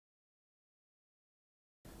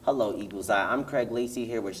Hello, Eagle's Eye. I'm Craig Lacey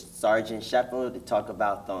here with Sergeant Sheffield to talk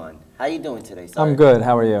about Thon. How you doing today, Sergeant? I'm good.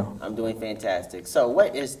 How are you? I'm doing fantastic. So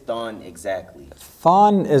what is Thon exactly?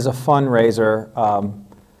 Thon is a fundraiser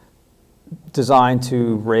designed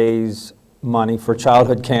to raise money for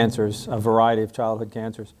childhood cancers, a variety of childhood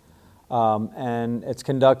cancers. And it's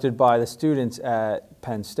conducted by the students at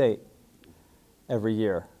Penn State every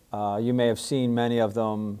year. You may have seen many of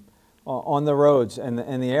them on the roads in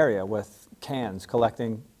the area with cans,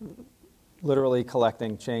 literally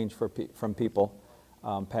collecting change from people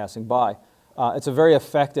passing by. It's a very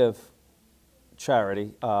effective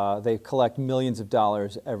charity. They collect millions of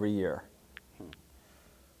dollars every year.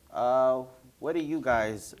 What are you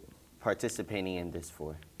guys participating in this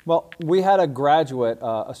for? Well, we had a graduate,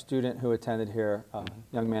 a student who attended here, a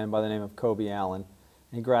young man by the name of Kobe Allen.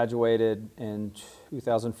 He graduated in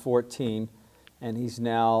 2014, and he's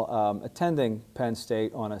now attending Penn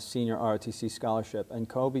State on a senior ROTC scholarship. And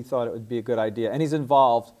Kobe thought it would be a good idea. And he's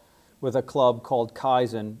involved with a club called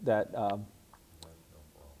Kaizen that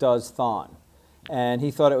does Thon. And he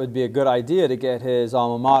thought it would be a good idea to get his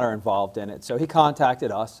alma mater involved in it. So he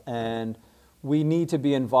contacted us, and we need to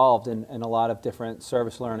be involved in a lot of different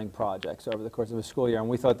service learning projects over the course of a school year, and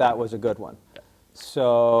we thought that was a good one.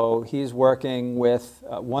 So he's working with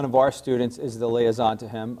one of our students is the liaison to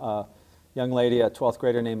him, a young lady, a 12th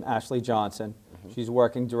grader named Ashley Johnson. She's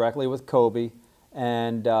working directly with Kobe,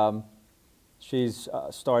 and she's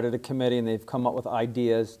started a committee, and they've come up with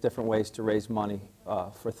ideas, different ways to raise money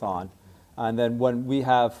for Thon. And then when we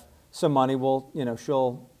have some money,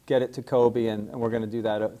 she'll get it to Kobe, and we're going to do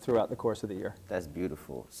that throughout the course of the year. That's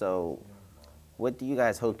beautiful. So what do you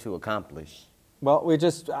guys hope to accomplish? Well,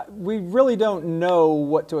 we really don't know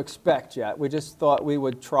what to expect yet. We just thought we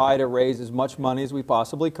would try to raise as much money as we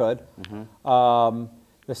possibly could. The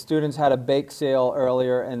students had a bake sale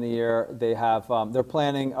earlier in the year. They're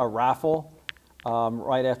planning a raffle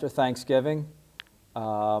right after Thanksgiving.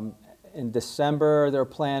 In December, they're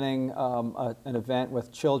planning an event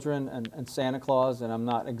with children and Santa Claus, and I'm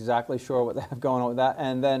not exactly sure what they have going on with that.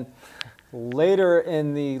 And then later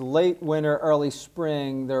in the late winter, early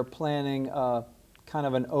spring, they're planning kind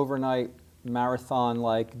of an overnight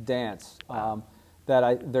marathon-like dance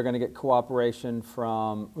that they're going to get cooperation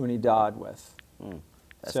from Unidad with.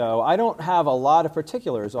 So I don't have a lot of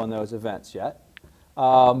particulars on those events yet,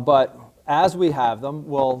 but as we have them,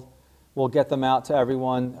 we'll get them out to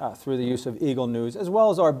everyone through the use of Eagle News, as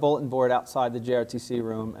well as our bulletin board outside the JROTC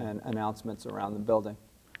room and announcements around the building.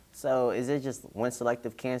 So is it just one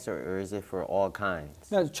selective cancer, or is it for all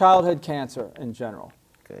kinds? No, childhood cancer in general.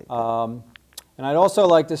 Okay. And I'd also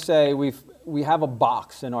like to say we have a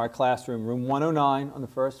box in our classroom, room 109 on the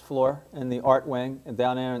first floor in the art wing and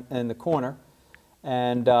down there in the corner.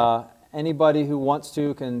 And anybody who wants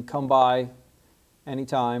to can come by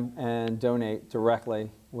anytime and donate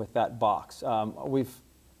directly with that box. We've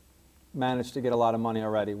managed to get a lot of money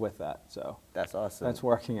already with that, so that's awesome. That's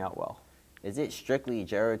working out well. Is it strictly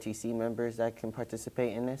JROTC members that can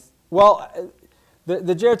participate in this? Well,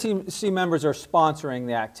 the JROTC members are sponsoring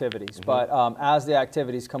the activities, but as the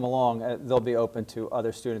activities come along, they'll be open to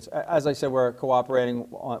other students. As I said, we're cooperating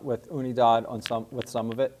with Unidad with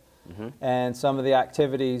some of it, and some of the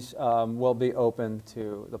activities will be open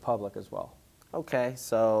to the public as well. Okay,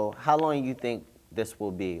 so how long do you think this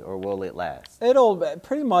will be, or will it last? It'll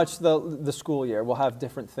pretty much the school year. We'll have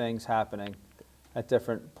different things happening at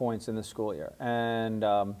different points in the school year. And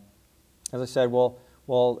as I said, we'll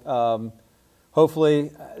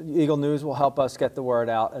hopefully Eagle News will help us get the word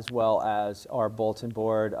out, as well as our bulletin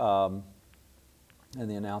board and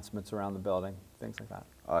the announcements around the building, things like that.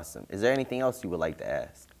 Awesome. Is there anything else you would like to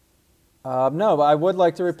ask? No, but I would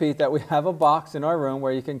like to repeat that we have a box in our room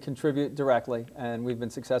where you can contribute directly, and we've been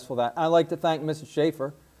successful at that. I'd like to thank Mrs.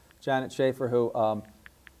 Schaefer, Janet Schaefer, who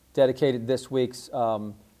dedicated this week's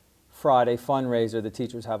Friday fundraiser. The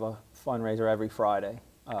teachers have a fundraiser every Friday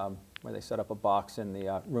where they set up a box in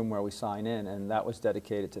the room where we sign in, and that was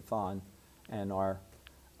dedicated to Thon and our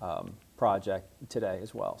project today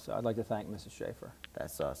as well. So I'd like to thank Mrs. Schaefer.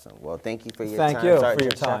 That's awesome. Well, thank you for your time. Thank you for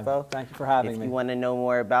your time. Thank you for having me. If you want to know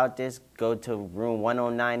more about this, go to room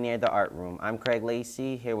 109 near the art room. I'm Craig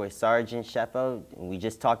Lacey here with Sergeant Sheffield, and we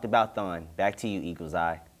just talked about Thon. Back to you, Eagle's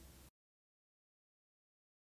Eye.